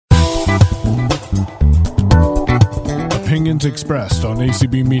opinions expressed on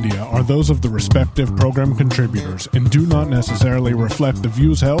ACB Media are those of the respective program contributors and do not necessarily reflect the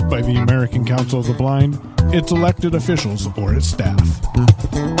views held by the American Council of the Blind, its elected officials, or its staff.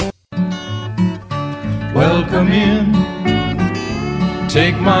 Welcome in,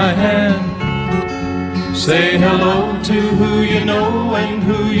 take my hand, say hello to who you know and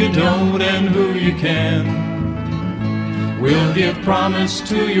who you don't and who you can. We'll give promise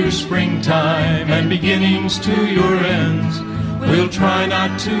to your springtime and beginnings to your ends. We'll try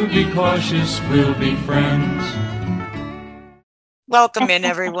not to be cautious, we'll be friends. Welcome in,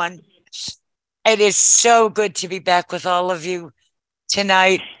 everyone. It is so good to be back with all of you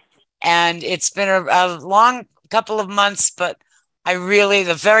tonight. And it's been a long couple of months, but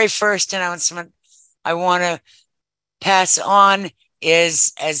the very first announcement I want to pass on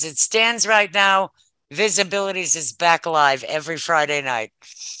is, as it stands right now, Visibilities is back live every Friday night.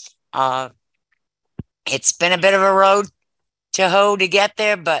 It's been a bit of a road to hoe to get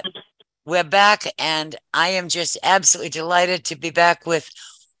there, but we're back, and I am just absolutely delighted to be back with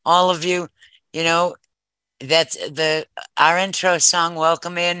all of you. You know, that's our intro song,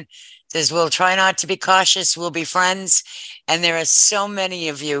 Welcome In, says, we'll try not to be cautious, we'll be friends. And there are so many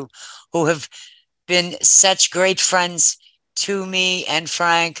of you who have been such great friends to me and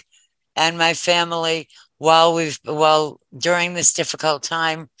Frank and my family while during this difficult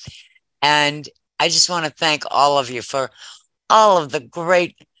time. And I just want to thank all of you for all of the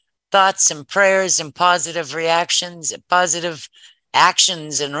great thoughts and prayers and positive reactions, positive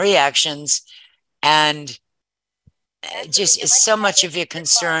actions and reactions, and just so much of your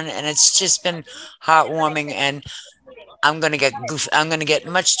concern. And it's just been heartwarming. And I'm going to get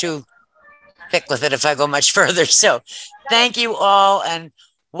much too thick with it if I go much further. So thank you all, and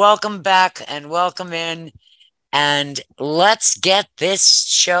welcome back and welcome in, and let's get this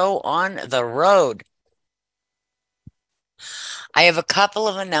show on the road. I have a couple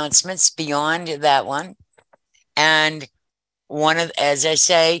of announcements beyond that one. And as I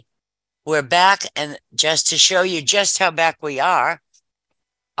say, we're back, and just to show you just how back we are,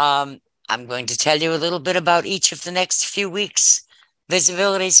 I'm going to tell you a little bit about each of the next few weeks'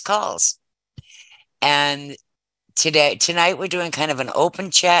 Visibilities calls. And tonight we're doing kind of an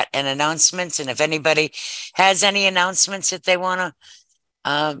open chat and announcements. And if anybody has any announcements that they want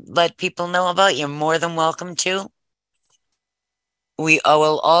to let people know about, you're more than welcome to. We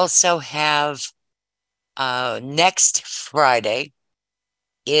will also have next Friday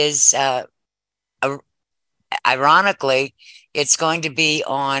is, ironically, it's going to be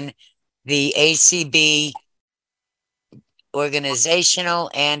on the ACB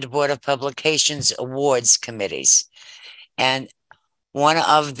Organizational and Board of Publications Awards Committees. And one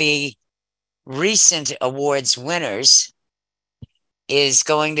of the recent awards winners is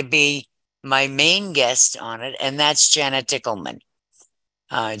going to be my main guest on it, and that's Janet Dickelman.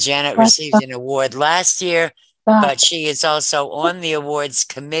 Janet received an award last year, but she is also on the awards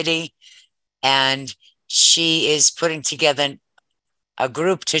committee, and she is putting together a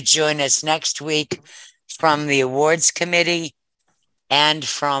group to join us next week from the awards committee and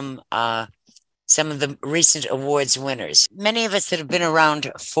from some of the recent awards winners. Many of us that have been around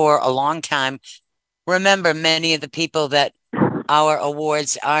for a long time remember many of the people that our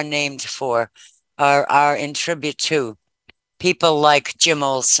awards are named for, are in tribute to. People like Jim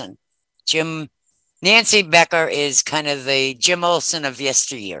Olson. Nancy Becker is kind of the Jim Olson of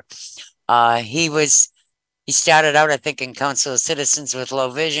yesteryear. He started out, I think, in Council of Citizens with low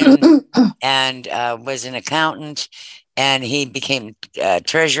vision and was an accountant, and he became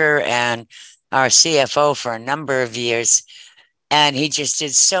treasurer and our CFO for a number of years. And he just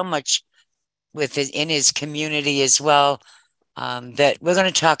did so much in his community as well, that we're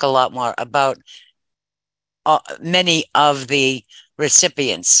going to talk a lot more about many of the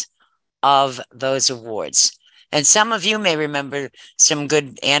recipients of those awards. And some of you may remember some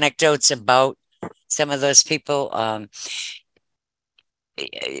good anecdotes about some of those people.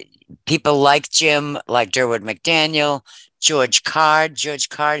 People like Jim, like Durwood McDaniel, George Card. George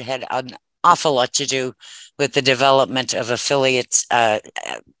Card had an awful lot to do with the development of affiliates,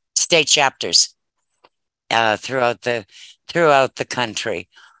 state chapters throughout the country.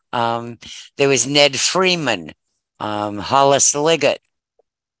 There was Ned Freeman, Hollis Liggett,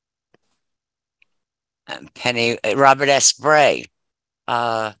 Robert S. Bray,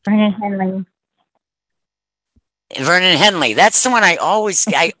 Vernon Henley. Vernon Henley. That's the one I always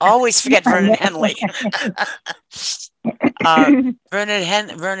forget. Vernon Henley.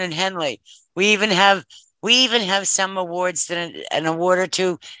 Vernon Henley. We even have some awards an award or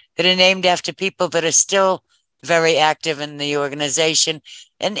two that are named after people that are still very active in the organization.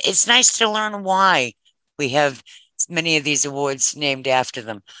 And it's nice to learn why we have many of these awards named after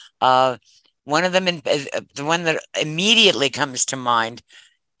them. One of them, the one that immediately comes to mind,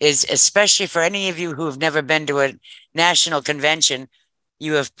 is especially for any of you who have never been to a national convention,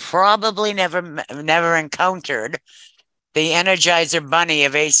 you have probably never encountered the Energizer Bunny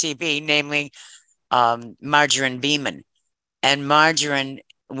of ACB, namely Margarine Beeman. And Margarine,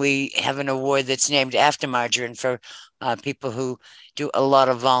 we have an award that's named after Margarine for people who do a lot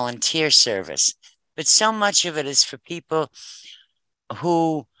of volunteer service. But so much of it is for people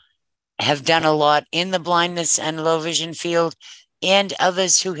who have done a lot in the blindness and low vision field, and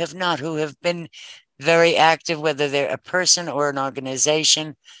others who have not, who have been very active, whether they're a person or an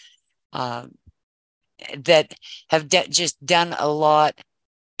organization, that have just done a lot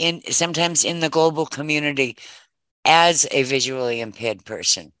sometimes in the global community as a visually impaired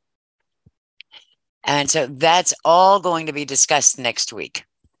person. And so that's all going to be discussed next week.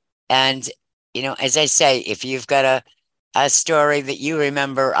 And, you know, as I say, if you've got a story that you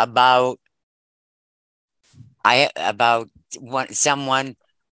remember about someone,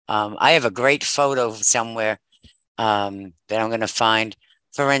 I have a great photo somewhere that I'm going to find,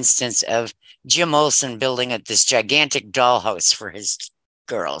 for instance, of Jim Olsen building this gigantic dollhouse for his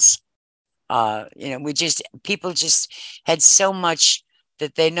girls. You know, people just had so much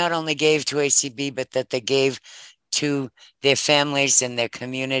that they not only gave to ACB, but that they gave to their families and their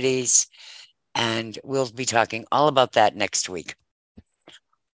communities. And we'll be talking all about that next week.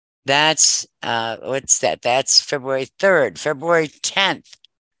 That's, what's that? That's February 3rd, February 10th.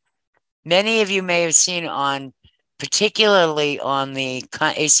 Many of you may have seen particularly on the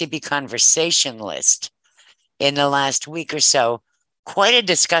ACB conversation list in the last week or so, quite a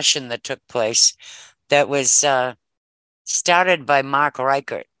discussion that took place that was started by Mark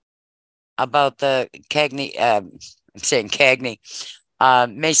Reichert about the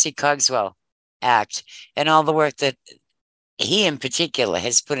Macy-Cogswell Act and all the work that he in particular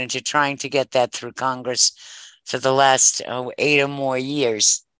has put into trying to get that through Congress for the last 8 or more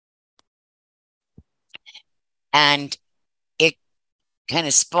years. And it kind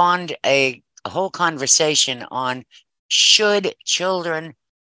of spawned a whole conversation on, should children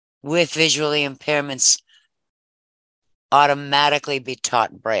with visually impairments automatically be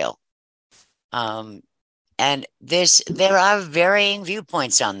taught Braille? And there are varying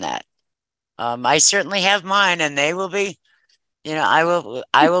viewpoints on that. I certainly have mine, and they will be, you know,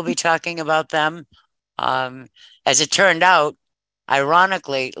 I will be talking about them. As it turned out,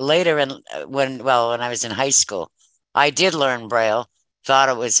 ironically, later when I was in high school, I did learn Braille, thought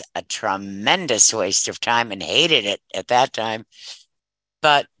it was a tremendous waste of time and hated it at that time.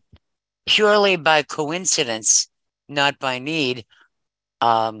 But purely by coincidence, not by need,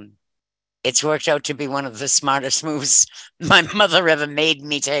 it's worked out to be one of the smartest moves my mother ever made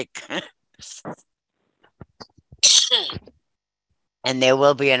me take. And there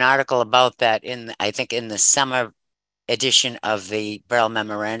will be an article about that I think in the summer edition of the Braille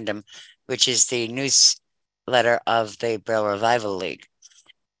Memorandum, which is the newsletter of the Braille Revival League.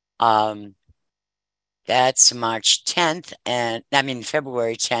 That's March 10th,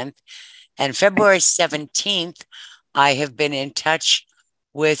 February 10th. And February 17th, I have been in touch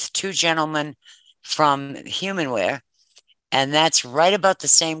with 2 gentlemen from Humanware, and that's right about the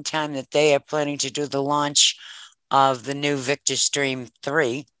same time that they are planning to do the launch of the new VictorStream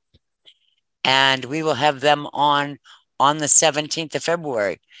 3. And we will have them on the 17th of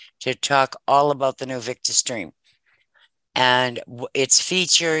February to talk all about the new VictorStream and its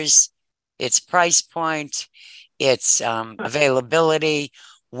features, its price point, its availability,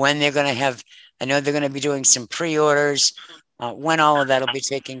 when they're going to have, I know they're going to be doing some pre-orders, when all of that will be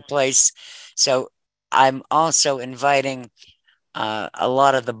taking place. So I'm also inviting a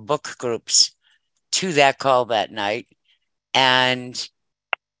lot of the book groups to that call that night. And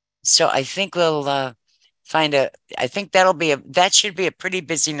so I think we'll I think that should be a pretty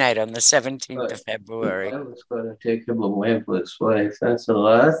busy night on the 17th of February. I was going to take him away with his wife. That's the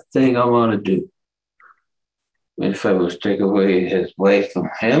last thing I want to do. If I was to take away his wife from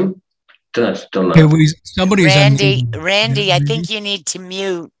him, that's the last. Randy, I think you need to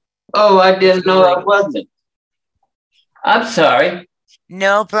mute. Oh, I didn't know I wasn't. I'm sorry.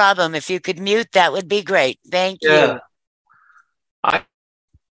 No problem. If you could mute, that would be great. Thank you.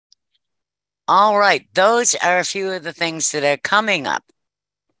 All right. Those are a few of the things that are coming up.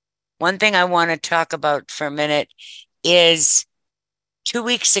 One thing I want to talk about for a minute is 2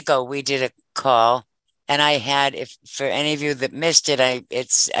 weeks ago, we did a call, and I had, for any of you that missed it,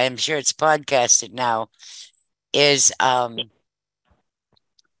 I'm sure it's podcasted now,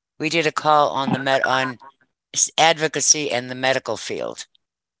 we did a call on advocacy and the medical field.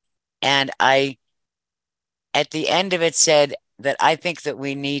 And I at the end of it said that I think that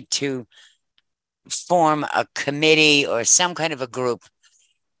we need to form a committee or some kind of a group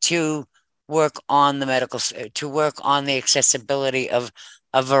to work on the accessibility of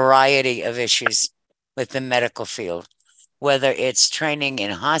a variety of issues with the medical field, whether it's training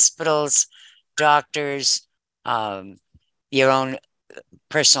in hospitals, doctors, your own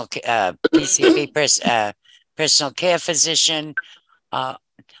personal PCP, personal care physician,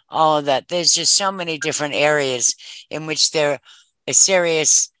 all of that. There's just so many different areas in which there is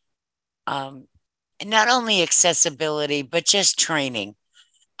serious, not only accessibility, but just training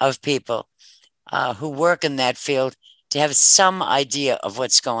of people who work in that field to have some idea of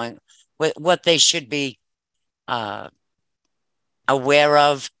what they should be aware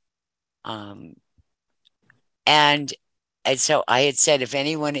of. And so I had said, if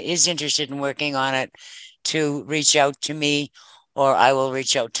anyone is interested in working on it, to reach out to me, or I will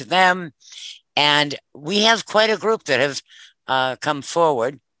reach out to them. And we have quite a group that have come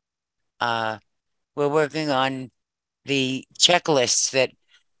forward. We're working on the checklists that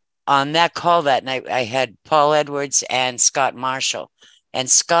on that call that night, I had Paul Edwards and Scott Marshall. And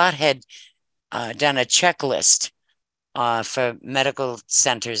Scott had done a checklist for medical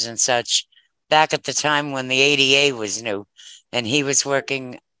centers and such back at the time when the ADA was new. And he was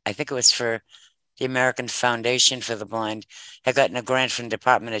working, I think it was for the American Foundation for the Blind, had gotten a grant from the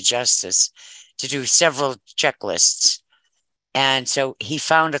Department of Justice to do several checklists. And so he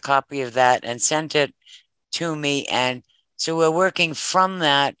found a copy of that and sent it to me. And so we're working from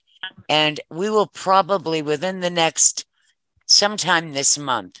that. And we will probably within the next sometime this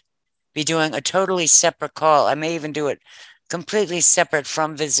month be doing a totally separate call. I may even do it completely separate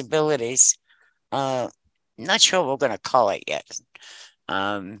from Visibilities. Not sure what we're going to call it yet.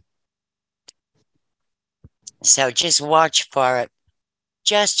 So just watch for it,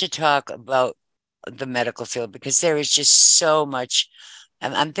 just to talk about the medical field, because there is just so much.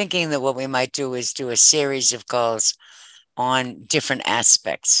 I'm thinking that what we might do is do a series of calls on different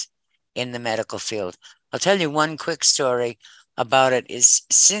aspects in the medical field. I'll tell you one quick story about it. Is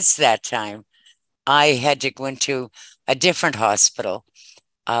since that time, I had to go into a different hospital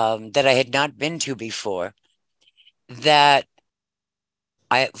that I had not been to before,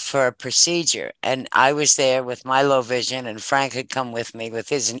 for a procedure, and I was there with my low vision, and Frank had come with me with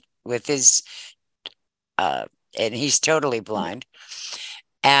his and he's totally blind.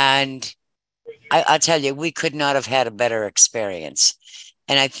 And I'll tell you, we could not have had a better experience.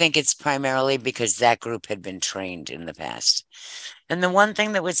 And I think it's primarily because that group had been trained in the past. And the one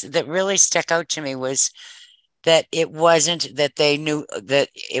thing that really stuck out to me was that it wasn't that they knew, that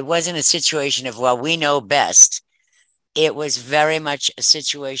it wasn't a situation of, well, we know best. It was very much a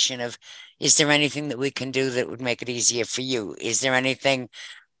situation of, is there anything that we can do that would make it easier for you? Is there anything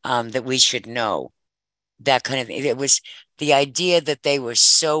that we should know? That kind of thing. It was the idea that they were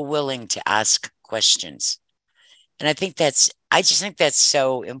so willing to ask questions. And I just think that's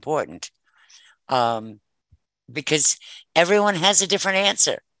so important, because everyone has a different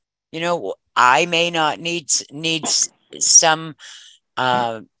answer. You know, I may not need some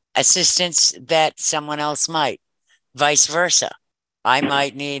assistance that someone else might. Vice versa. I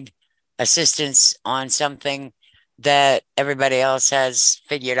might need assistance on something that everybody else has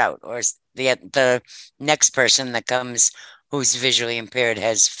figured out, or the next person that comes who's visually impaired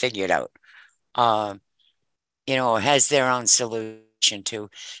has figured out, or has their own solution to.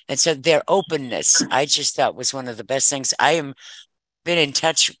 And so their openness, I just thought, was one of the best things. I am been in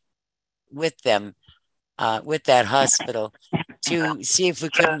touch with them, with that hospital, to see if we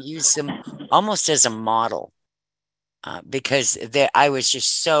couldn't use them almost as a model. Because I was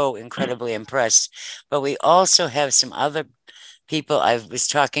just so incredibly impressed. But we also have some other people. I was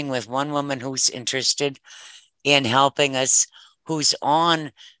talking with one woman who's interested in helping us, who's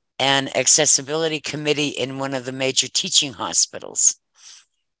on an accessibility committee in one of the major teaching hospitals.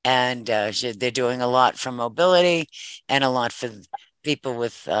 And they're doing a lot for mobility and a lot for people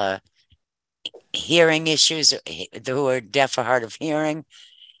with hearing issues, who are deaf or hard of hearing.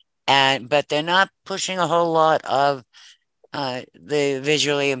 But they're not pushing a whole lot of the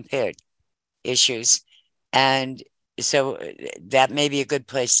visually impaired issues. And so that may be a good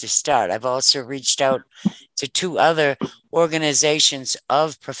place to start. I've also reached out to 2 other organizations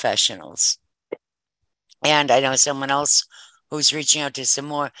of professionals. And I know someone else who's reaching out to some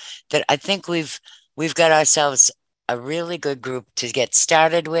more, that I think we've got ourselves a really good group to get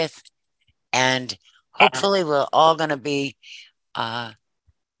started with. And hopefully we're all going to be hopefully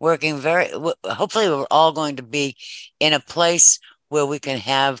we're all going to be in a place where we can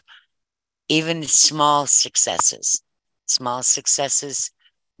have even small successes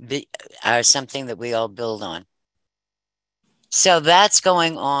are something that we all build on. So that's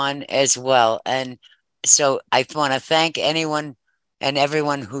going on as well. And so I want to thank anyone and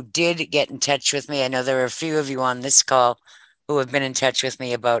everyone who did get in touch with me. I know there are a few of you on this call who have been in touch with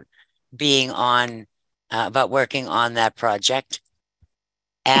me about being on, about working on that project.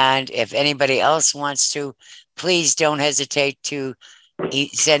 And if anybody else wants to, please don't hesitate to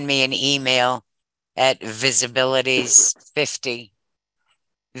send me an email at visibilities50,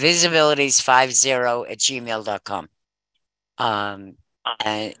 visibilities50@gmail.com.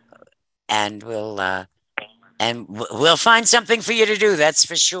 And we'll find something for you to do, that's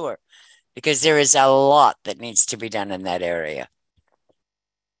for sure, because there is a lot that needs to be done in that area.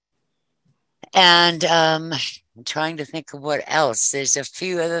 And I'm trying to think of what else. There's a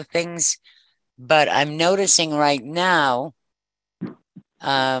few other things, but I'm noticing right now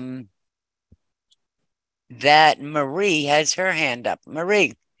that Marie has her hand up.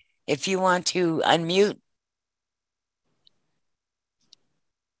 Marie, if you want to unmute.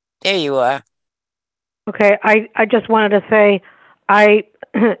 There you are. Okay, I just wanted to say I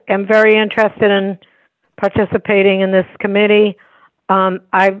am very interested in participating in this committee.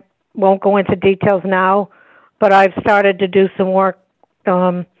 I won't go into details now, but I've started to do some work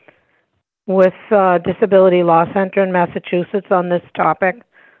with Disability Law Center in Massachusetts on this topic.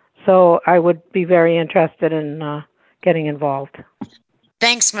 So I would be very interested in getting involved.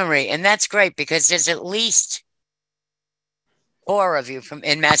 Thanks, Marie. And that's great because there's at least 4 of you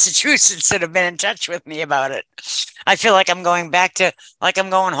in Massachusetts that have been in touch with me about it. I feel like I'm going back to, like I'm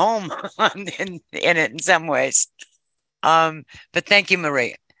going home in it in some ways. But thank you,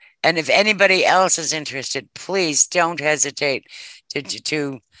 Marie. And if anybody else is interested, please don't hesitate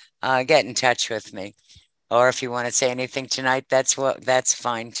to get in touch with me. Or if you want to say anything tonight, that's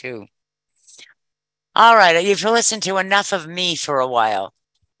fine too. All right, you've listened to enough of me for a while.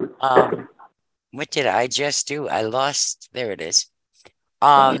 What did I just do? I lost. There it is.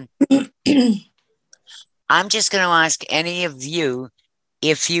 I'm just going to ask any of you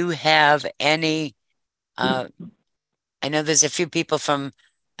if you have any. I know there's a few people from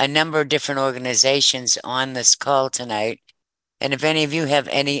a number of different organizations on this call tonight. And if any of you have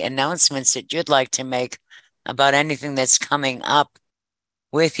any announcements that you'd like to make about anything that's coming up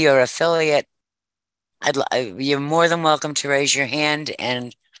with your affiliate, you're more than welcome to raise your hand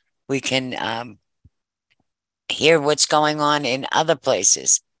and we can hear what's going on in other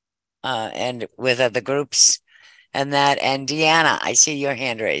places and with other groups and that. And Deanna, I see your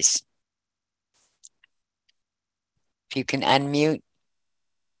hand raised. If you can unmute.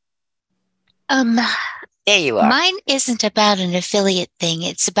 There you are. Mine isn't about an affiliate thing.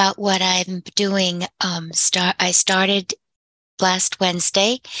 It's about what I'm doing. I started last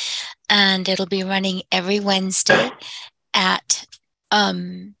Wednesday, and it'll be running every Wednesday at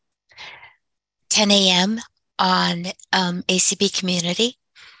 10 a.m. on ACB Community.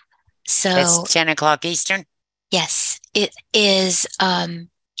 So it's 10 o'clock Eastern? Yes, it is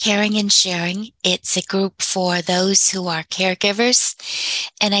Caring and Sharing. It's a group for those who are caregivers.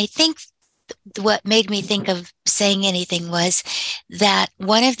 And I think what made me think of saying anything was that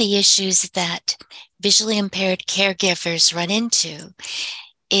one of the issues that visually impaired caregivers run into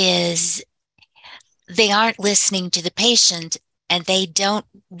is they aren't listening to the patient and they don't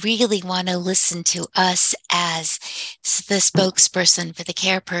really want to listen to us as the spokesperson for the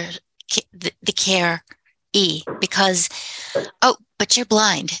care-E because, oh, but you're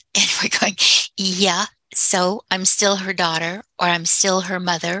blind. And we're going, yeah. So I'm still her daughter, or I'm still her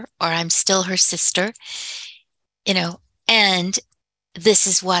mother, or I'm still her sister, and this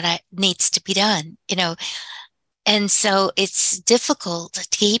is what needs to be done, And so it's difficult to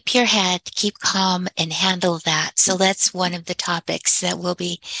keep your head, keep calm and handle that. So that's one of the topics that we'll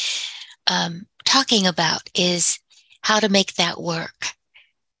be talking about is how to make that work.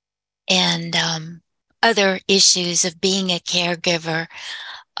 And other issues of being a caregiver,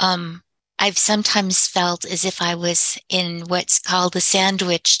 I've sometimes felt as if I was in what's called the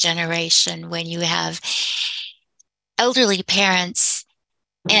sandwich generation, when you have elderly parents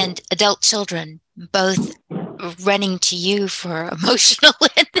and adult children both running to you for emotional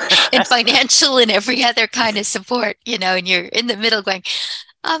and financial and every other kind of support, and you're in the middle going,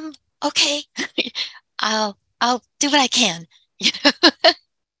 okay, I'll do what I can.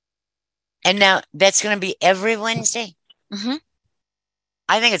 And now that's going to be every Wednesday? Mm-hmm.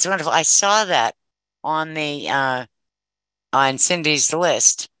 I think it's wonderful. I saw that on the on Cindy's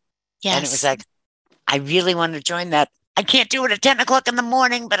list. Yes. And it was like, I really want to join that. I can't do it at 10 o'clock in the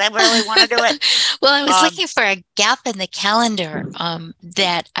morning, but I really want to do it. Well, I was looking for a gap in the calendar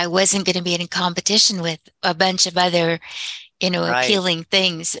that I wasn't going to be in competition with a bunch of other Right. appealing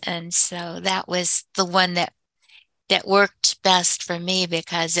things. And so that was the one that worked best for me,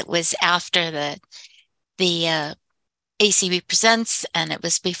 because it was after the ACB Presents, and it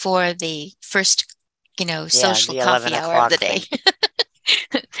was before the first, social coffee hour of the day.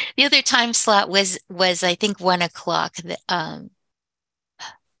 The other time slot was I think 1:00.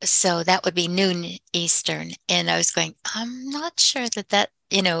 So that would be noon Eastern. And I was going, I'm not sure that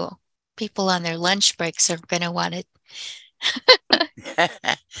people on their lunch breaks are going to want it.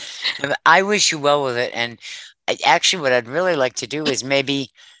 I wish you well with it. And actually, what I'd really like to do is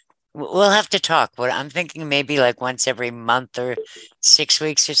maybe we'll have to talk. What I'm thinking, maybe like once every month or 6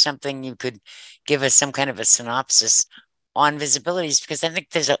 weeks or something, you could give us some kind of a synopsis on visibilities, because I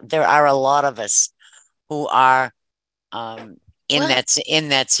think there are a lot of us who are in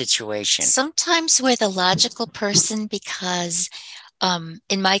that situation. Sometimes we're the logical person, because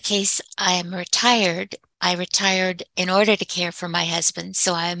in my case, I am retired. I retired in order to care for my husband,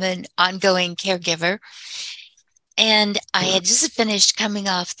 so I'm an ongoing caregiver. And I had just finished coming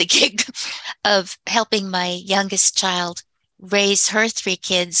off the gig of helping my youngest child raise her 3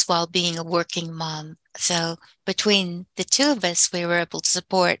 kids while being a working mom. So between the two of us, we were able to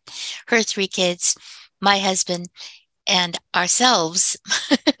support her 3 kids, my husband, and ourselves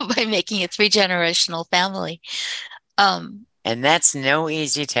by making a 3-generational family. And that's no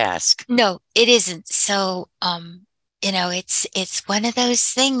easy task. No, it isn't. So, it's one of those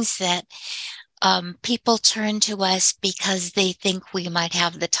things that people turn to us because they think we might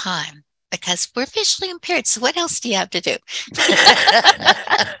have the time, because we're visually impaired. So what else do you have to do?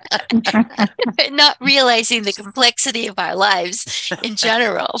 Not realizing the complexity of our lives in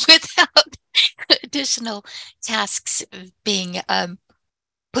general without additional tasks being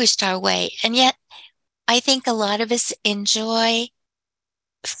pushed our way. And yet, I think a lot of us enjoy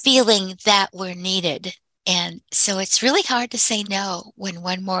feeling that we're needed. And so it's really hard to say no when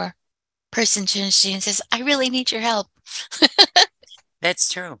one more person turns to you and says, I really need your help.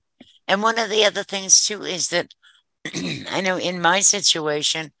 That's true. And one of the other things too is that I know in my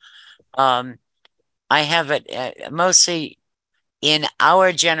situation, I have it mostly in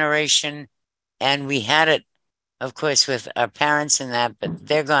our generation, and we had it, of course, with our parents and that, but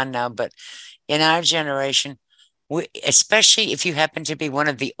they're gone now. But in our generation, especially if you happen to be one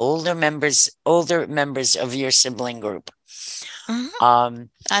of the older members of your sibling group. Mm-hmm.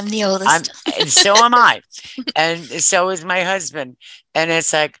 I'm the oldest. So am I. And so is my husband. And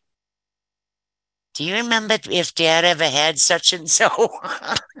it's like, do you remember if Dad ever had such and so?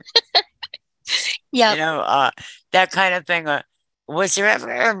 Yeah. That kind of thing. Was there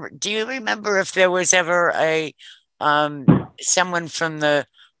ever, do you remember if there was ever someone from the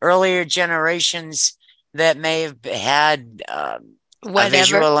earlier generations that may have had a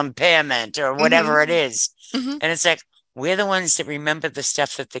visual impairment or whatever it is? Mm-hmm. And it's like, we're the ones that remember the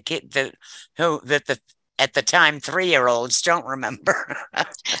stuff that at the time 3-year-olds don't remember.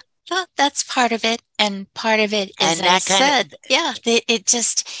 Well, that's part of it, and part of it is, as I said, it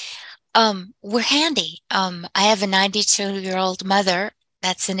just we're handy. I have a 92-year-old mother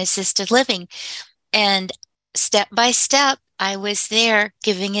that's in assisted living, and step by step, I was there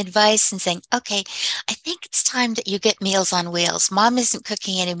giving advice and saying, okay, I think it's time that you get Meals on Wheels. Mom isn't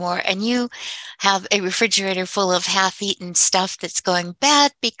cooking anymore, and you have a refrigerator full of half-eaten stuff that's going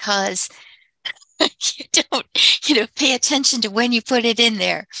bad because you don't, pay attention to when you put it in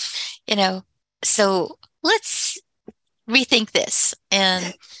there, So let's rethink this.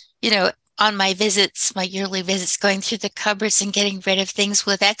 And, on my visits, my yearly visits, going through the cupboards and getting rid of things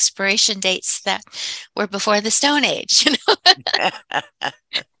with expiration dates that were before the Stone Age,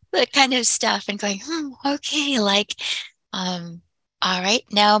 that kind of stuff, and going, okay, all right,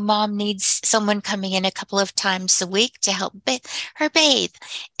 now Mom needs someone coming in a couple of times a week to help her bathe.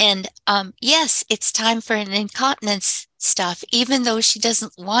 And yes, it's time for an incontinence stuff, even though she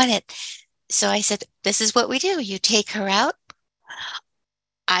doesn't want it. So I said, this is what we do. You take her out.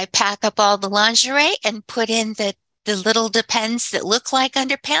 I pack up all the lingerie and put in the little Depends that look like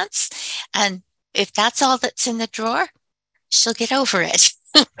underpants. And if that's all that's in the drawer, she'll get over it.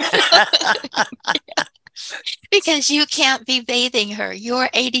 Because you can't be bathing her. You're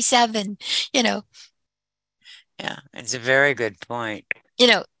 87, Yeah, it's a very good point.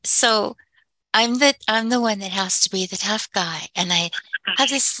 So I'm the one that has to be the tough guy. And I have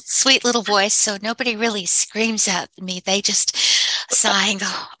this sweet little voice, so nobody really screams at me. They just sigh and go,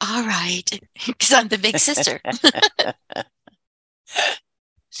 all right, because I'm the big sister.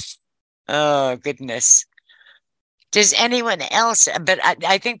 Oh, goodness. Does anyone else, but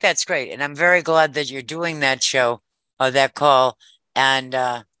I think that's great. And I'm very glad that you're doing that show or that call. And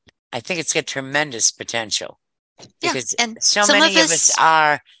I think it's got tremendous potential. because and so many of us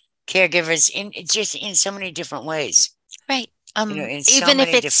are caregivers in so many different ways. Right. In so even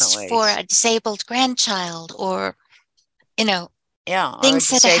many if it's different for ways. a disabled grandchild or, Yeah, or things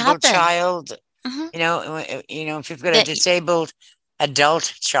a that disabled happen. child. Mhm. If you've got a disabled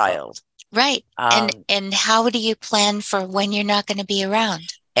adult child. Right. And how do you plan for when you're not going to be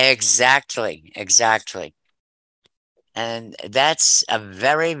around? Exactly. And that's a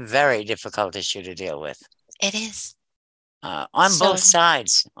very, very difficult issue to deal with. It is. On both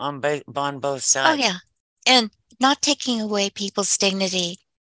sides. On both sides. Oh, yeah. And not taking away people's dignity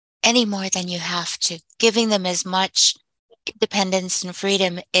any more than you have to. Giving them as much independence and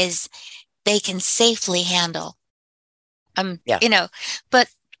freedom as they can safely handle. But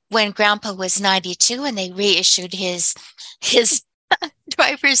when Grandpa was 92 and they reissued his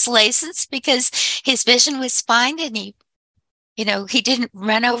driver's license because his vision was fine and he didn't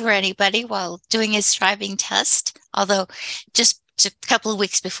run over anybody while doing his driving test. Although just a couple of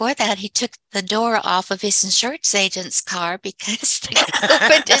weeks before that, he took the door off of his insurance agent's car because they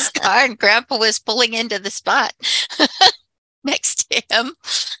opened his car and Grandpa was pulling into the spot next to him.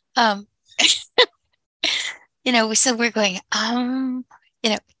 So we're going,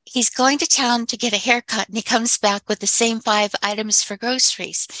 he's going to town to get a haircut and he comes back with the same 5 items for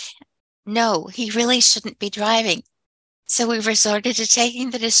groceries. No, he really shouldn't be driving. So we resorted to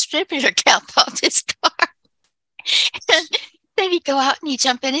taking the distributor cap off his car. And then he'd go out and he'd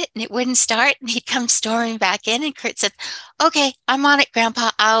jump in it and it wouldn't start and he'd come storming back in and Kurt said, "Okay, I'm on it,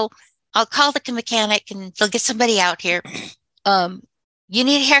 Grandpa. I'll call the mechanic and they'll get somebody out here. You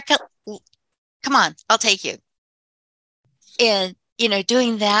need a haircut? Come on, I'll take you." And,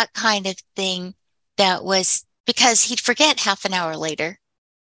 doing that kind of thing, that was because he'd forget half an hour later,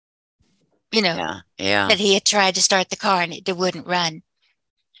 that he had tried to start the car and it wouldn't run.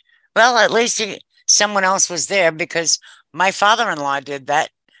 Well, at least someone else was there because my father-in-law did that.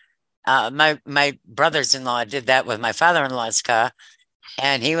 My brothers-in-law did that with my father-in-law's car,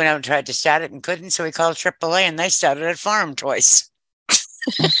 and he went out and tried to start it and couldn't, so he called AAA and they started it for him twice.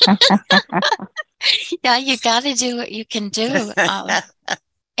 Yeah, you got to do what you can do.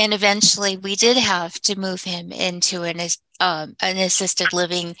 And eventually we did have to move him into an assisted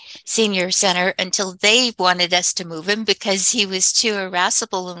living senior center until they wanted us to move him because he was too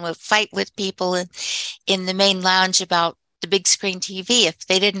irascible and would fight with people in the main lounge about the big screen TV. If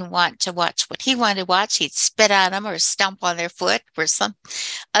they didn't want to watch what he wanted to watch, he'd spit at them or stomp on their foot or some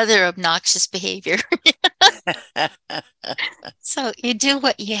other obnoxious behavior. So you do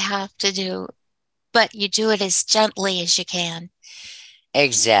what you have to do, but you do it as gently as you can.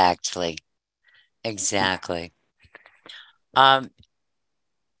 Exactly. But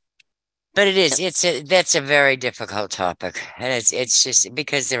that's a very difficult topic, and it's just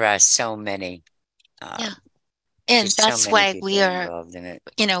because there are so many. And that's why we are,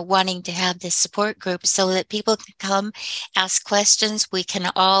 wanting to have this support group so that people can come ask questions. We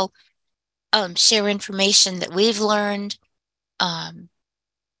can all share information that we've learned.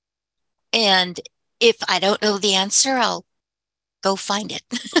 And if I don't know the answer, I'll go find it.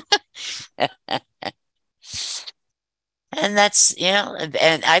 And that's,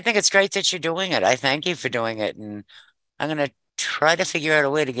 and I think it's great that you're doing it. I thank you for doing it. And I'm going to try to figure out a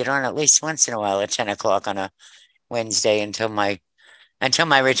way to get on at least once in a while at 10 o'clock on a Wednesday until my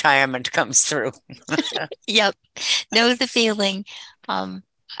retirement comes through. Yep. Know the feeling.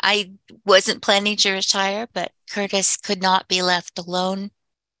 I wasn't planning to retire, but Curtis could not be left alone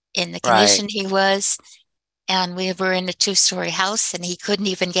in the condition he was. And we were in a 2-story house and he couldn't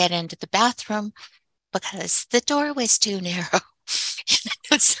even get into the bathroom because the door was too narrow.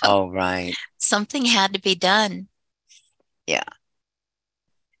 So something had to be done. Yeah.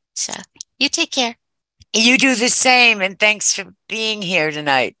 So you take care. You do the same. And thanks for being here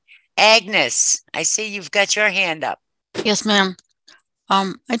tonight. Agnes, I see you've got your hand up. Yes, ma'am.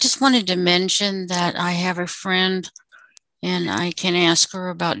 I just wanted to mention that I have a friend and I can ask her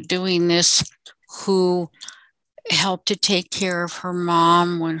about doing this, who helped to take care of her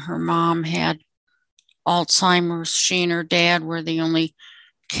mom when her mom had Alzheimer's. She and her dad were the only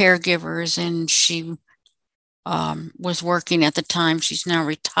caregivers, and she was working at the time. She's now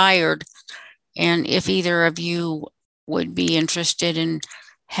retired. And if either of you would be interested in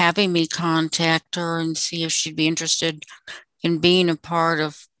having me contact her and see if she'd be interested in being a part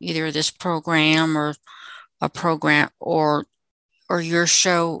of either this program or a program or your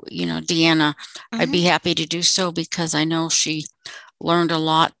show, Deanna, I'd be happy to do so because I know she learned a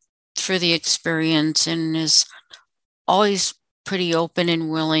lot through the experience and is always pretty open and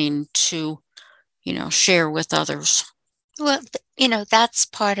willing to, share with others. Well, that's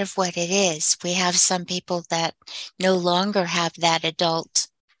part of what it is. We have some people that no longer have that adult,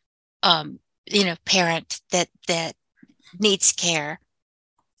 parent that needs care,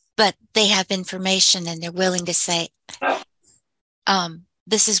 but they have information and they're willing to say,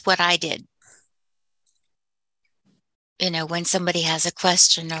 this is what I did. When somebody has a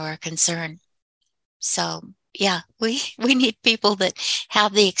question or a concern. So yeah, we need people that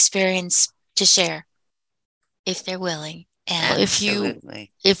have the experience to share if they're willing. And if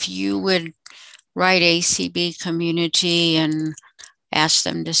you would write ACB community and ask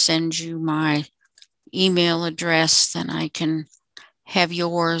them to send you my email address, then I can have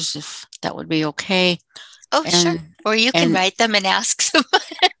yours, if that would be okay. Oh, sure. Or you can write them and ask them.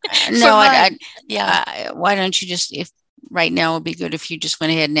 No, why don't you just, if right now it would be good if you just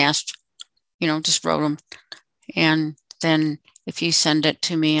went ahead and asked, just wrote them. And then if you send it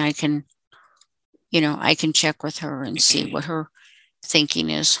to me, I can check with her and see what her thinking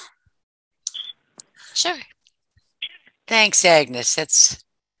is. Sure. Thanks, Agnes. That's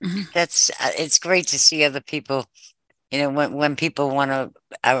it's great to see other people, when people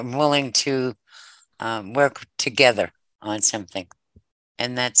are willing to work together on something.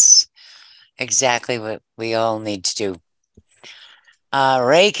 And that's exactly what we all need to do.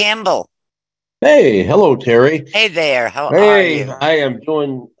 Ray Campbell. Hey, hello, Terry. Hey there. How are you? I am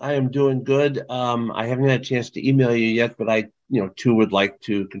doing good. I haven't had a chance to email you yet, but I, too, would like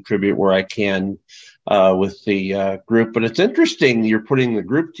to contribute where I can with the group. But it's interesting you're putting the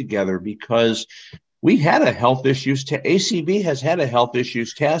group together, because we had a health issues. ACB has had a health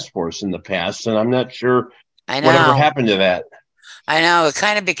issues task force in the past, and I'm not sure whatever happened to that. I know, it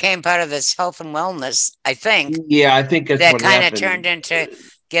kind of became part of this health and wellness, I think. Yeah, I think that's that what kind happened. of turned into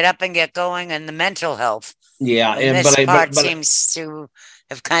get up and get going, and the mental health. Yeah, and this part seems to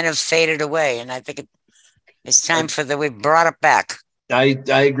have kind of faded away, and I think it's time we brought it back. I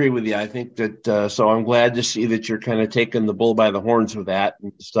agree with you. I think that, so I'm glad to see that you're kind of taking the bull by the horns with that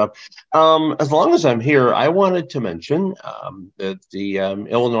and stuff. As long as I'm here, I wanted to mention that the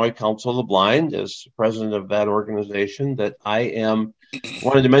Illinois Council of the Blind, as president of that organization, that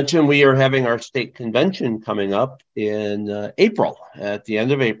wanted to mention we are having our state convention coming up in April, at the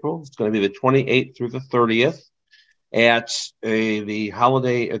end of April. It's going to be the 28th through the 30th at the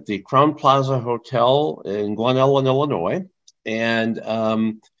Holiday at the Crown Plaza Hotel in Glen Ellen, Illinois. And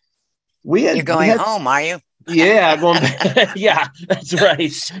you're going home, are you? Yeah, going back. Yeah, that's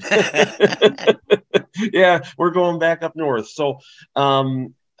right. Yeah, we're going back up north. So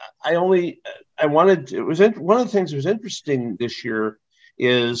one of the things that was interesting this year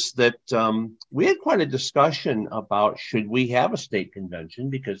is that we had quite a discussion about should we have a state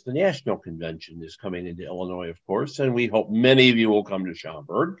convention, because the national convention is coming into Illinois, of course, and we hope many of you will come to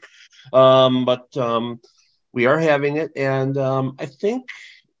Schaumburg. But we are having it, and I think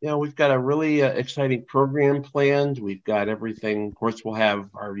we've got a really exciting program planned. We've got everything. Of course, we'll have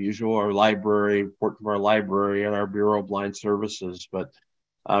our library, report from our library, and our Bureau of Blind Services. But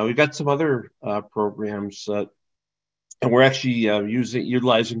we've got some other programs, and we're actually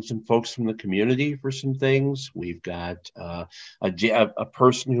utilizing some folks from the community for some things. We've got a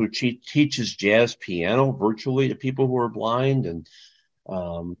person who teaches jazz piano virtually to people who are blind, and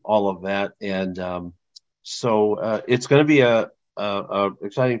all of that, and so it's going to be a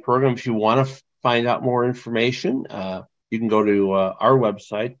exciting program. If you want to find out more information, you can go to our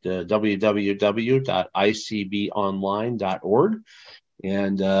website, www.icbonline.org,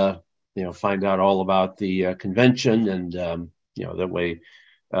 and find out all about the convention, and that way,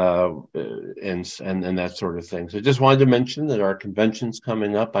 and that sort of thing. So I just wanted to mention that our convention's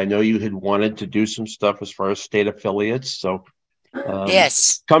coming up. I know you had wanted to do some stuff as far as state affiliates, so.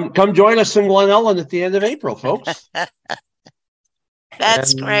 Yes. Come join us in Glen Ellen at the end of April, folks.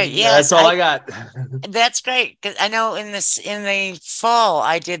 That's great. Yes. That's all I got. That's great. Because I know in the fall,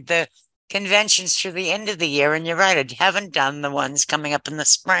 I did the conventions through the end of the year. And you're right. I haven't done the ones coming up in the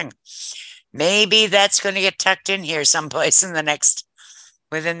spring. Maybe that's going to get tucked in here someplace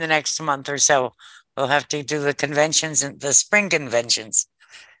within the next month or so. We'll have to do the conventions and the spring conventions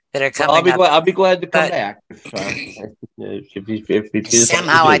that are coming up. I'll be glad to come back. If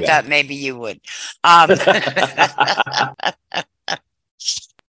somehow I thought maybe you would. All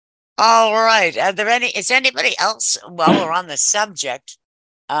right. Is anybody else, while we're on the subject,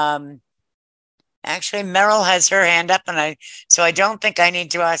 actually Merrill has her hand up, so I don't think I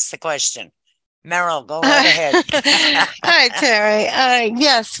need to ask the question. Merrill, go right ahead. Hi, Terry.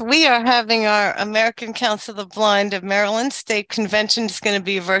 Yes, we are having our American Council of the Blind of Maryland State Convention. It's going to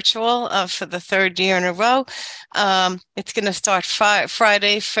be virtual for the third year in a row. It's going to start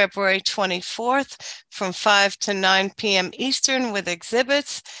Friday, February 24th from 5 to 9 p.m. Eastern with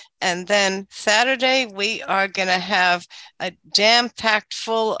exhibits. And then Saturday, we are going to have a jam-packed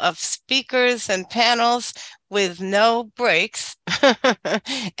full of speakers and panels with no breaks.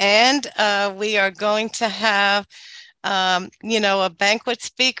 And we are going to have a banquet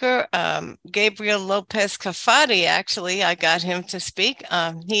speaker, Gabriel Lopez Cafati. Actually, I got him to speak.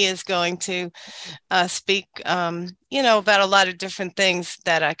 He is going to speak, about a lot of different things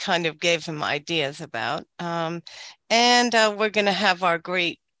that I kind of gave him ideas about. And we're going to have our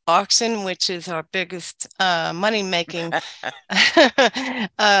great auction, which is our biggest money-making.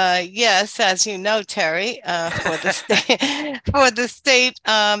 Yes, as you know, Terry, for the state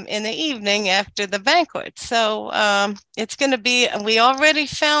in the evening after the banquet. So it's going to be. We already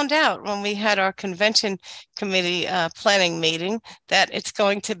found out when we had our convention committee planning meeting that it's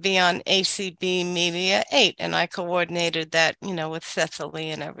going to be on ACB Media 8, and I coordinated that, with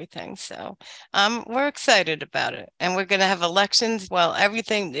Cecily and everything. So we're excited about it, and we're going to have elections. Well,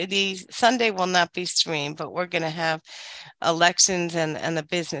 everything. The Sunday will not be streamed, but we're going to have elections and the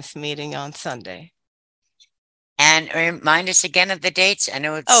business meeting on Sunday. And remind us again of the dates. I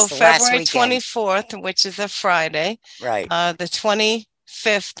know it's the February last weekend. 24th, which is a Friday. Right. The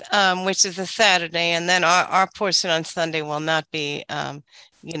 25th, which is a Saturday, and then our portion on Sunday will not be,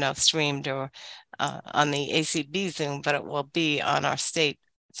 streamed or on the ACB Zoom, but it will be on our state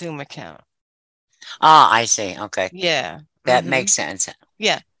Zoom account. Ah, I see. Okay. Yeah. That makes sense.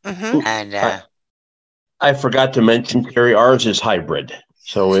 Yeah. Mm-hmm. And I forgot to mention, Terry, ours is hybrid.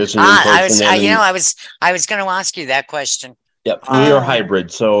 So it's an in-person. I was going to ask you that question. Yep, we are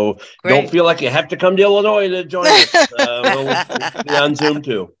hybrid. So don't feel like you have to come to Illinois to join us. We'll be on Zoom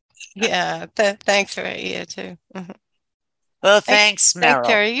too. Yeah, thanks for it, too. Mm-hmm. Well, thanks, Meryl. Thanks,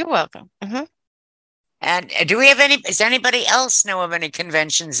 Terry. You're welcome. Mm-hmm. And do we have does anybody else know of any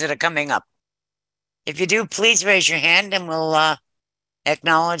conventions that are coming up? If you do, please raise your hand and we'll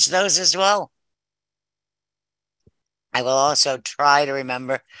acknowledge those as well. I will also try to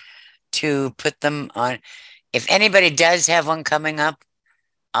remember to put them on. If anybody does have one coming up,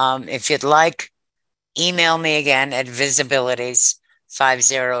 if you'd like, email me again at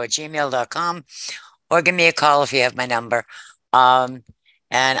visibilities50@gmail.com or give me a call if you have my number. And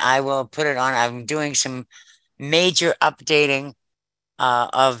I will put it on. I'm doing some major updating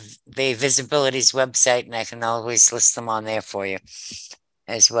of the Visibilities website, and I can always list them on there for you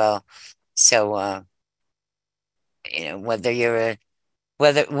as well. So, whether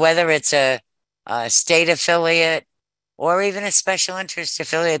it's a state affiliate or even a special interest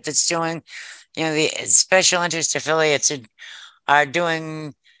affiliate that's doing, the special interest affiliates are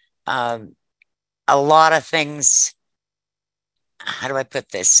doing a lot of things. How do I put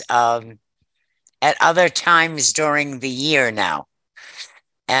this? At other times during the year now.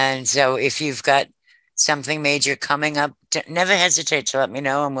 And so if you've got something major coming up, never hesitate to let me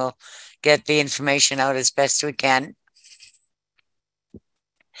know and we'll get the information out as best we can.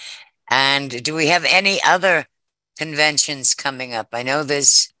 And do we have any other conventions coming up? I know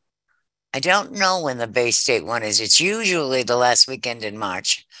I don't know when the Bay State one is. It's usually the last weekend in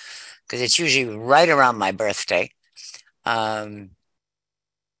March because it's usually right around my birthday. I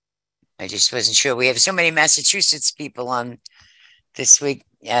just wasn't sure. We have so many Massachusetts people on this week,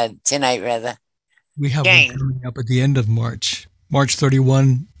 tonight rather. We have one coming up at the end of March, March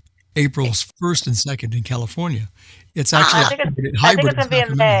 31, April 1st and 2nd in California. It's actually I think it's going to be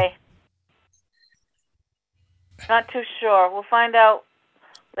in May. Not too sure. We'll find out.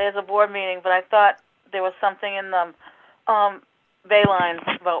 There's a board meeting, but I thought there was something in the Bay lines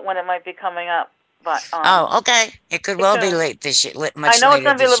about when it might be coming up. But okay. It could well be late this year. I know it's going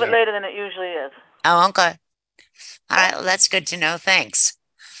to be a little bit later than it usually is. Oh, okay. All right. Well, that's good to know. Thanks.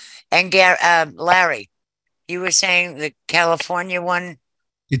 And Larry, you were saying the California one.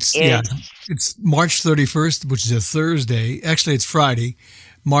 It's March 31st, which is a Thursday. Actually, it's Friday,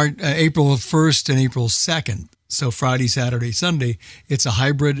 April 1st and April 2nd. So Friday, Saturday, Sunday. It's a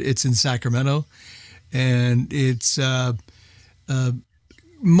hybrid. It's in Sacramento, and it's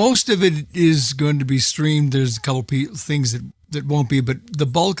most of it is going to be streamed. There's a couple things that won't be, but the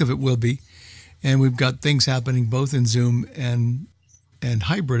bulk of it will be. And we've got things happening both in Zoom and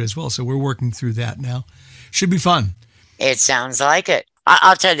hybrid as well. So we're working through that now. Should be fun. It sounds like it.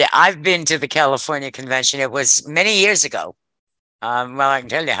 I'll tell you, I've been to the California convention. It was many years ago. Well, I can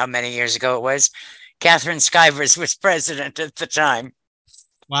tell you how many years ago it was. Catherine Skivers was president at the time.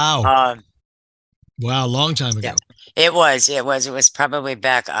 Wow. Wow, long time ago. Yeah, it was probably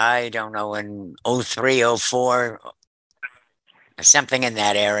back, I don't know, in 03, 04, something in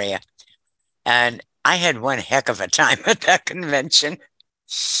that area. And I had one heck of a time at that convention.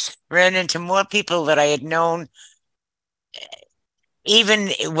 ran into more people that I had known, even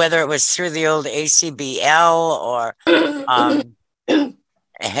whether it was through the old ACBL or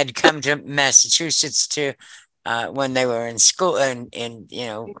had come to Massachusetts to when they were in school, and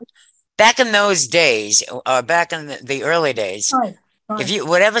back in those days, or back in the early days, if you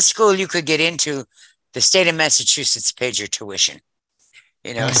whatever school you could get into, the state of Massachusetts paid your tuition.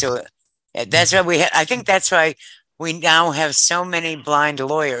 So that's why we had. I think that's why we now have so many blind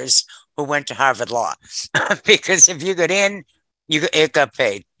lawyers who went to Harvard Law, because if you got in, it got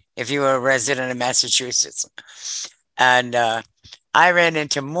paid if you were a resident of Massachusetts. And I ran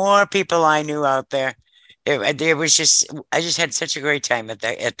into more people I knew out there. It was just, I just had such a great time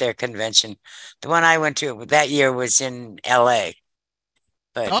at convention. The one I went to that year was in LA.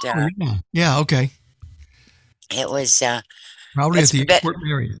 But yeah, okay. It was probably at the Airport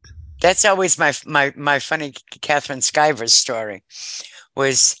Marriott. That's always my funny Catherine Skyver's story.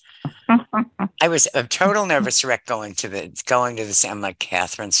 Was I was a total nervous wreck going to this. I'm like,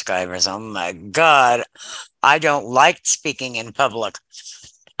 Catherine Skyver's. Oh my God, I don't like speaking in public.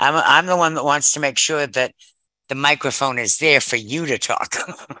 I'm the one that wants to make sure that the microphone is there for you to talk.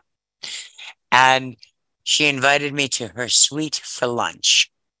 And she invited me to her suite for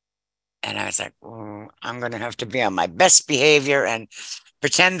lunch. And I was like, I'm going to have to be on my best behavior and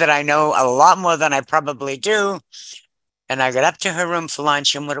pretend that I know a lot more than I probably do. And I got up to her room for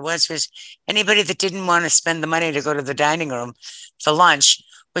lunch. And what it was anybody that didn't want to spend the money to go to the dining room for lunch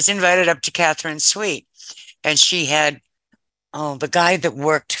was invited up to Catherine's suite. And she had, the guy that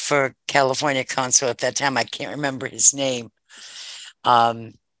worked for California Council at that time, I can't remember his name.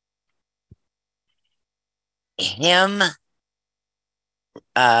 Him,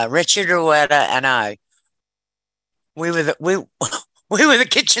 Richard Rueda, and I, we were the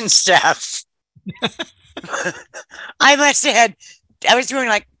kitchen staff. I was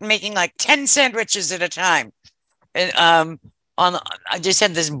making 10 sandwiches at a time. And I just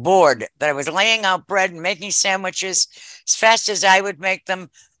had this board that I was laying out bread and making sandwiches as fast as I would make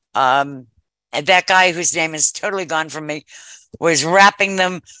them. And that guy, whose name is totally gone from me, was wrapping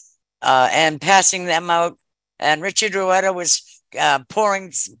them and passing them out. And Richard Rueda was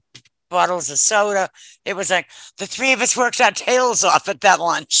pouring bottles of soda. It was like the three of us worked our tails off at that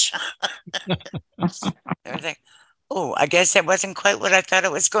lunch. I was like, I guess that wasn't quite what I thought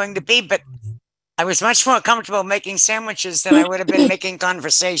it was going to be, but I was much more comfortable making sandwiches than I would have been making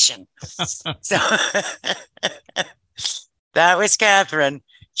conversation. So that was Catherine.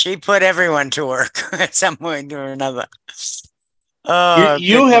 She put everyone to work at some point or another. Oh,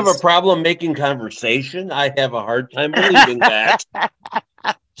 you have a problem making conversation. I have a hard time believing that.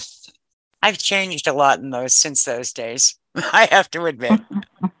 I've changed a lot since those days, I have to admit.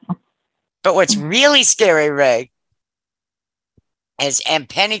 But what's really scary, Ray, and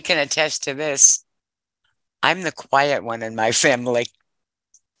Penny can attest to this, I'm the quiet one in my family.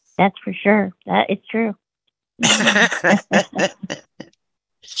 That's for sure. That is true.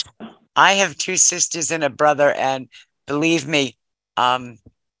 I have two sisters and a brother, and believe me, I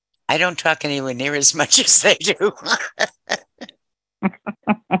don't talk anywhere near as much as they do.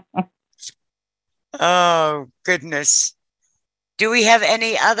 Oh, goodness. Do we have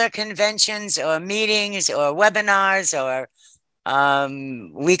any other conventions or meetings or webinars or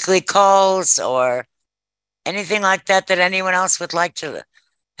weekly calls or anything like that anyone else would like to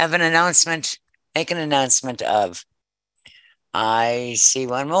have make an announcement of? I see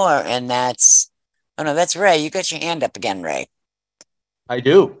one more, and that's Ray. You got your hand up again, Ray. I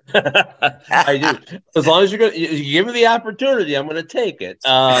do. I do. As long as you give me the opportunity, I'm going to take it.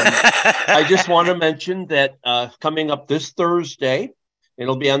 I just want to mention that coming up this Thursday,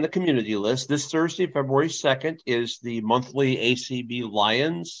 it'll be on the community list. This Thursday, February 2nd, is the monthly ACB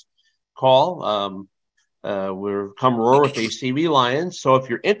Lions call. We're come roar with ACB Lions. So if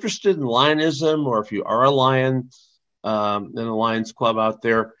you're interested in Lionism, or if you are a Lion in the Lions Club out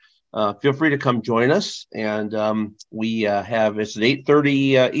there, feel free to come join us. And we have, it's at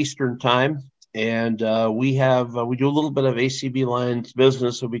 8:30 Eastern time. And we do a little bit of ACB Lions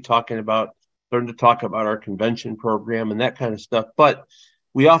business. We'll be starting to talk about our convention program and that kind of stuff. But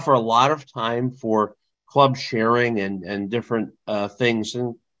we offer a lot of time for club sharing and different things.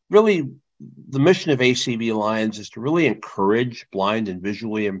 And really, the mission of ACB Lions is to really encourage blind and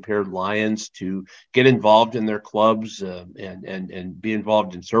visually impaired Lions to get involved in their clubs and be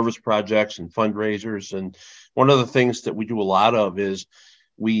involved in service projects and fundraisers. And one of the things that we do a lot of is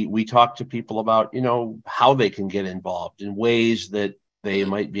we talk to people about, how they can get involved in ways that they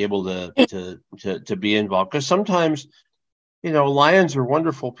might be able to be involved. Because sometimes, Lions are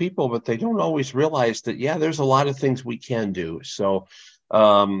wonderful people, but they don't always realize that, there's a lot of things we can do. So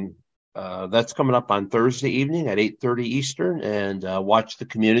That's coming up on Thursday evening at 8:30 Eastern, and watch the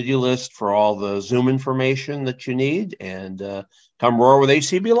community list for all the Zoom information that you need, and come roar with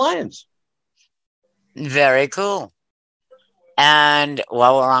ACB Lions. Very cool. And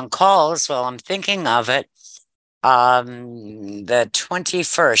while we're on calls, while I'm thinking of it, the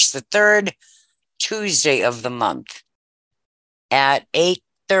 21st, the third Tuesday of the month at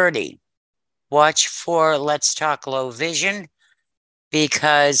 8:30, watch for Let's Talk Low Vision,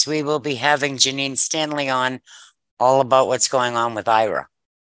 because we will be having Janine Stanley on all about what's going on with Aira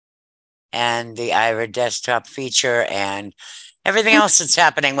and the Aira desktop feature and everything else that's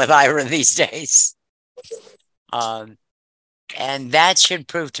happening with Aira these days. And that should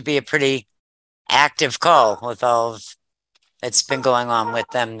prove to be a pretty active call with all that's been going on with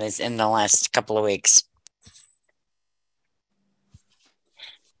them in the last couple of weeks.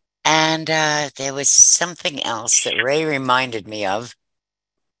 And there was something else that Ray reminded me of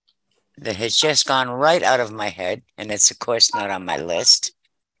that has just gone right out of my head, and it's of course not on my list.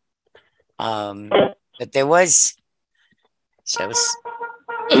 But there was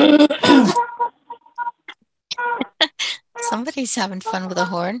Somebody's having fun with a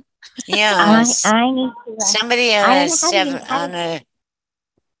horn. Yeah, I need to. Somebody on a seven on a.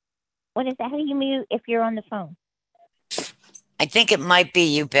 What is that? How do you mute if you're on the phone? I think it might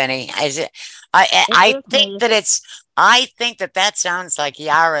be you, Penny. I think that it's. I think that sounds like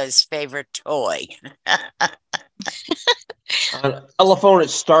Yara's favorite toy. On telephone,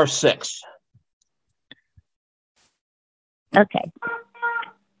 it's *6. Okay.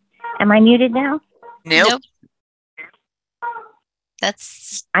 Am I muted now? Nope. I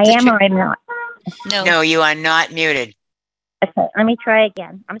am or I'm not? No, you are not muted. Okay, let me try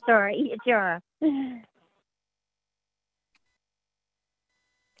again. I'm sorry. It's Yara.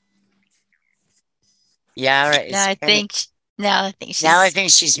 Yara is. I think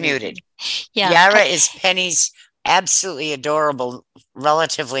she's muted. Yeah, Yara is Penny's absolutely adorable,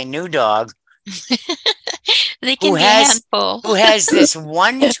 relatively new dog. They can be a handful. Who has this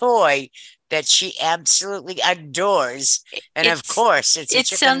one toy that she absolutely adores, and of course, it's a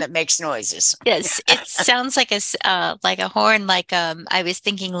chicken that makes noises. Yes, it sounds like a horn. Like I was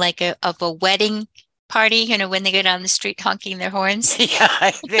thinking of a wedding party. You know, when they go down the street honking their horns.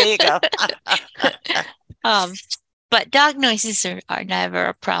 Yeah, there you go. But dog noises are never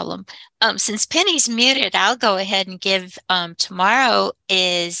a problem. Since Penny's muted, I'll go ahead and give tomorrow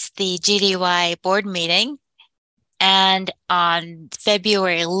is the GDY board meeting. And on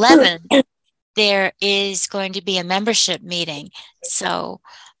February 11th, there is going to be a membership meeting. So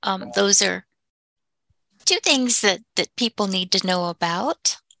those are two things that people need to know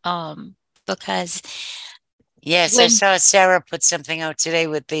about because... Yes, I saw Sarah put something out today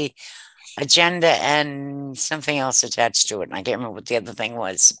with the agenda and something else attached to it. And I can't remember what the other thing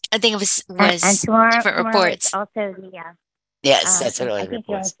was. I think it was and tomorrow, different reports. Also the yes, that's what it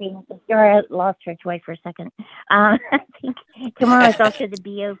was. Sarah lost her toy for a second. I think tomorrow is also the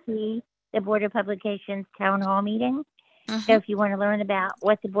BOP, the Board of Publications Town Hall meeting. So if you want to learn about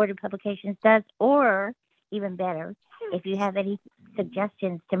what the Board of Publications does, or even better, if you have any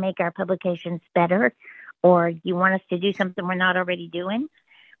suggestions to make our publications better, or you want us to do something we're not already doing,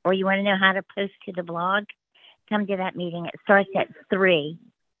 or you want to know how to post to the blog, come to that meeting. It starts at 3.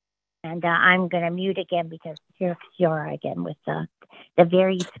 And I'm going to mute again because here's Yara again with the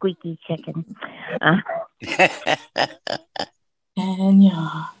very squeaky chicken.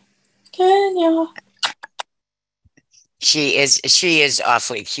 Kenya. She is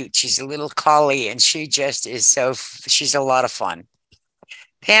awfully cute. She's a little collie, and she just is she's a lot of fun.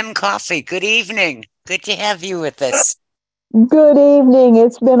 Pam Coffey, good evening. Good to have you with us. Good evening.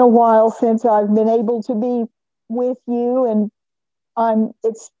 It's been a while since I've been able to be with you, and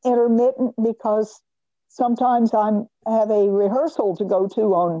it's intermittent because sometimes I have a rehearsal to go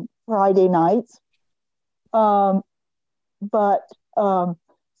to on Friday nights. But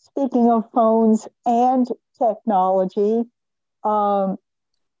speaking of phones and technology, I'd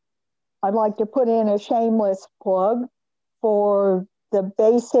like to put in a shameless plug for the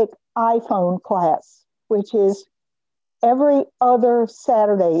basic iPhone class, which is every other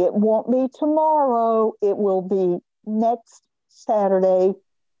Saturday. It won't be tomorrow. It will be next Saturday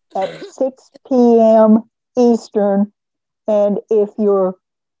at 6 p.m. Eastern. And if you're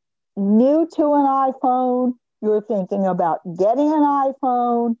new to an iPhone, you're thinking about getting an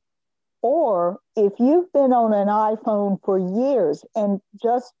iPhone, or if you've been on an iPhone for years and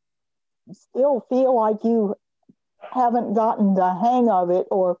just still feel like you haven't gotten the hang of it,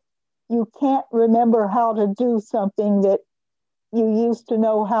 or you can't remember how to do something that you used to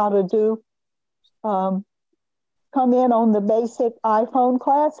know how to do, come in on the basic iPhone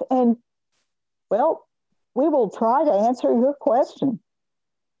class, and, well, we will try to answer your question.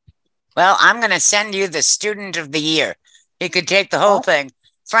 Well, I'm going to send you the student of the year. He could take the whole thing.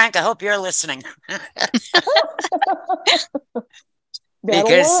 Frank, I hope you're listening.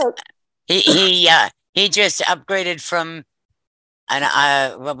 Because he just upgraded from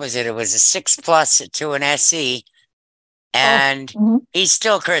what was it? It was a 6+ to an SE, and he's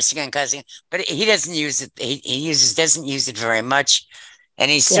still cursing and cussing, but he doesn't use it. He doesn't use it very much, and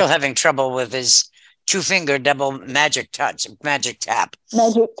he's still having trouble with his 2-finger double magic tap. Magic tap.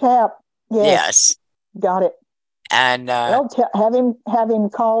 Yes. Got it. And well, have him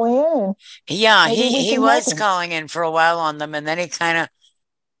call in. And he was calling in for a while on them, and then he kind of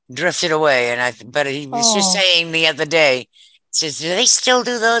drifted away. But he was just saying the other day, says, "Do they still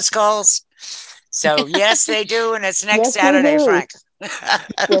do those calls?" So yes, they do, and it's next Saturday, Frank.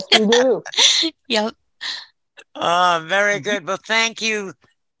 Yes, we do. Yep. Oh, very good. Well, thank you,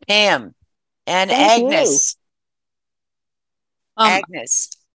 Pam and Agnes.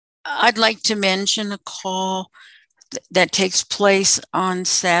 Agnes, I'd like to mention a call that takes place on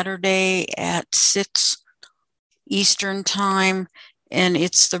Saturday at 6 Eastern time, and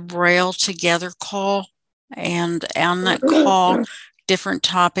it's the Braille Together call. And on that call, different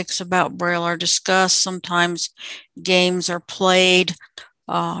topics about Braille are discussed. Sometimes games are played.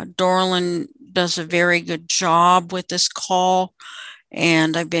 Dorlin does a very good job with this call,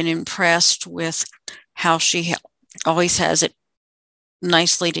 and I've been impressed with how she always has it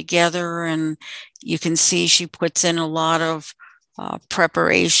nicely together, and you can see she puts in a lot of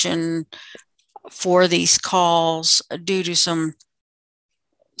preparation for these calls due to some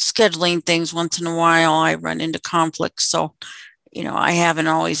scheduling things. Once in a while I run into conflicts, so I haven't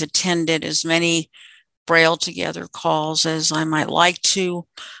always attended as many Braille Together calls as I might like to,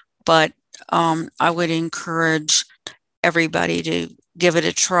 but I would encourage everybody to give it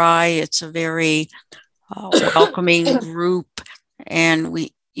a try. It's a very welcoming group, and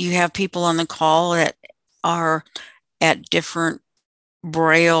you have people on the call that are at different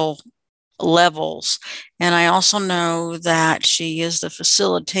Braille levels. And I also know that she is the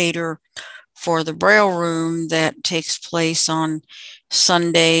facilitator for the Braille Room that takes place on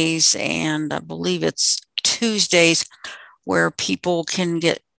Sundays, and I believe it's Tuesdays, where people can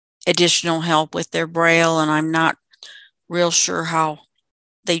get additional help with their Braille. And I'm not real sure how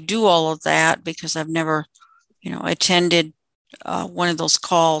they do all of that, because I've never, attended one of those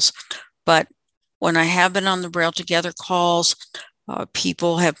calls. But when I have been on the Braille Together calls,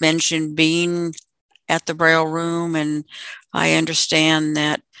 people have mentioned being at the Braille Room, and I understand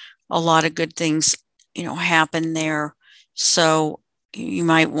that a lot of good things, happen there. So you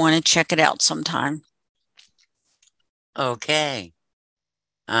might want to check it out sometime. Okay.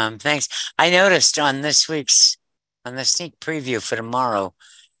 Thanks. I noticed on the sneak preview for tomorrow,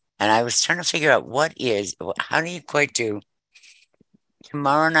 and I was trying to figure out how do you quite do?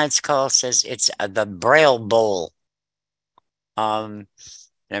 Tomorrow night's call says it's the Braille Bowl. And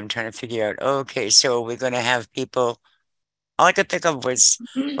I'm trying to figure out, okay, so we're going to have people, all I could think of was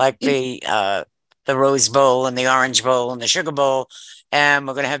like the Rose Bowl and the Orange Bowl and the Sugar Bowl, and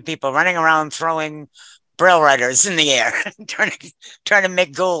we're going to have people running around throwing Braille writers in the air, trying to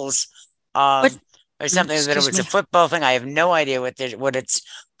make goals, or something. That it was a football thing. I have no idea what it's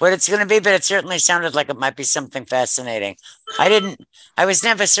going to be, but it certainly sounded like it might be something fascinating. I was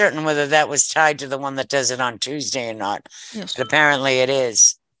never certain whether that was tied to the one that does it on Tuesday or not. Yes. But apparently it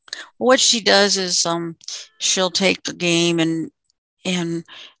is. What she does is she'll take the game and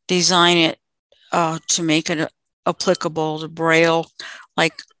design it to make it applicable to Braille.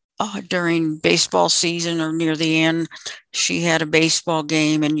 Like during baseball season or near the end, she had a baseball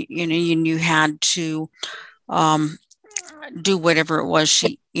game, and you had to do whatever it was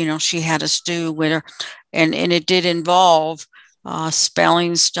she had us do with her, and it did involve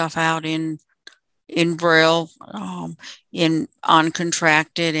spelling stuff out in Braille, in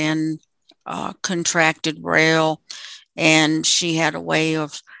uncontracted and contracted Braille, and she had a way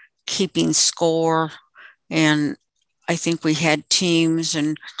of keeping score. And I think we had teams,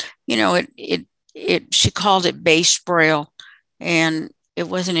 and she called it base Braille, and it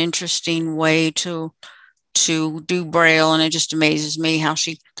was an interesting way to do Braille, and it just amazes me how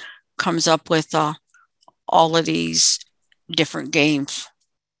she comes up with all of these different games.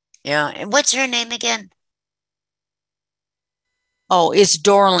 Yeah, and what's her name again? Oh, it's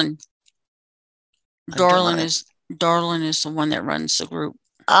Dorlin. Dorlin is the one that runs the group.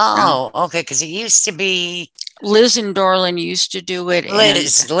 Oh, okay, because it used to be Liz and Dorlin used to do it.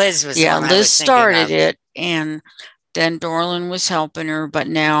 Liz was Liz started it, and then Dorlin was helping her, but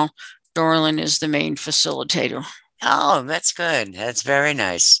now Dorlin is the main facilitator. Oh, that's good. That's very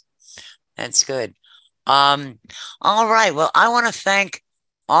nice. That's good. All right. Well, I want to thank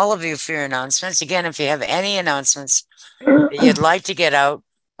all of you for your announcements. Again, if you have any announcements that you'd like to get out,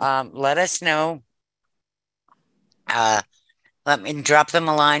 let us know. Let me drop them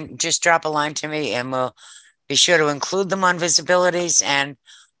a line. Just drop a line to me, and we'll be sure to include them on visibilities. And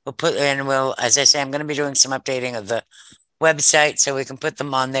we'll, as I say, I'm going to be doing some updating of the website so we can put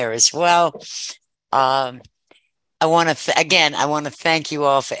them on there as well. I want to I want to thank you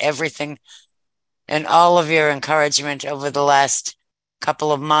all for everything and all of your encouragement over the last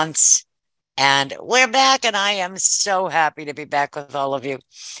couple of months. And we're back, and I am so happy to be back with all of you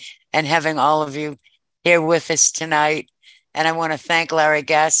and having all of you here with us tonight. And I want to thank Larry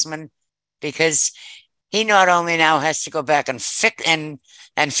Gassman, because he not only now has to go back and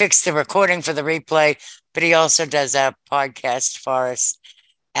fix the recording for the replay, but he also does our podcast for us.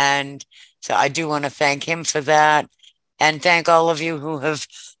 And so I do want to thank him for that, and thank all of you who have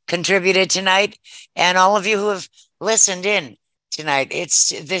contributed tonight and all of you who have listened in tonight.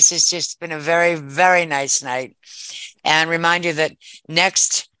 This has just been a very, very nice night. And remind you that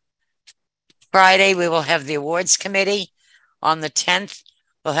next Friday we will have the awards committee. On the 10th,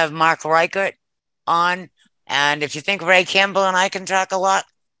 we'll have Mark Reichert on. And if you think Ray Campbell and I can talk a lot,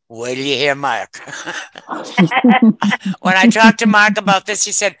 wait till you hear Mark. When I talked to Mark about this,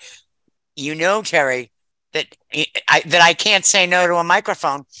 he said, "You know, Terry, that I can't say no to a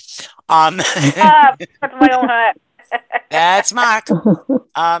microphone." That's my own heart. That's Mark.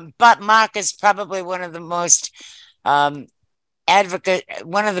 But Mark is probably one of the most one of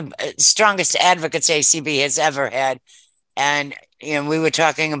the strongest advocates ACB has ever had. And we were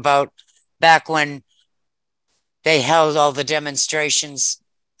talking about back when they held all the demonstrations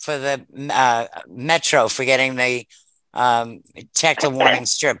for the Metro, for getting the tactile warning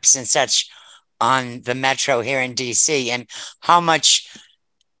strips and such on the Metro here in DC, and how much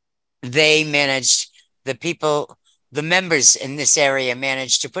they managed, the members in this area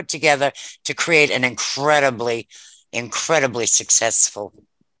managed to put together to create an incredibly, incredibly successful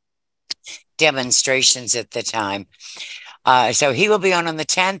demonstrations at the time. So he will be on the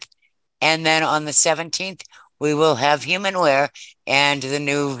 10th, and then on the 17th, we will have Humanware and the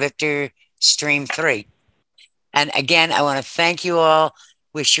new Victor Stream 3. And again, I want to thank you all.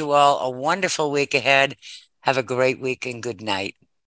 Wish you all a wonderful week ahead. Have a great week and good night.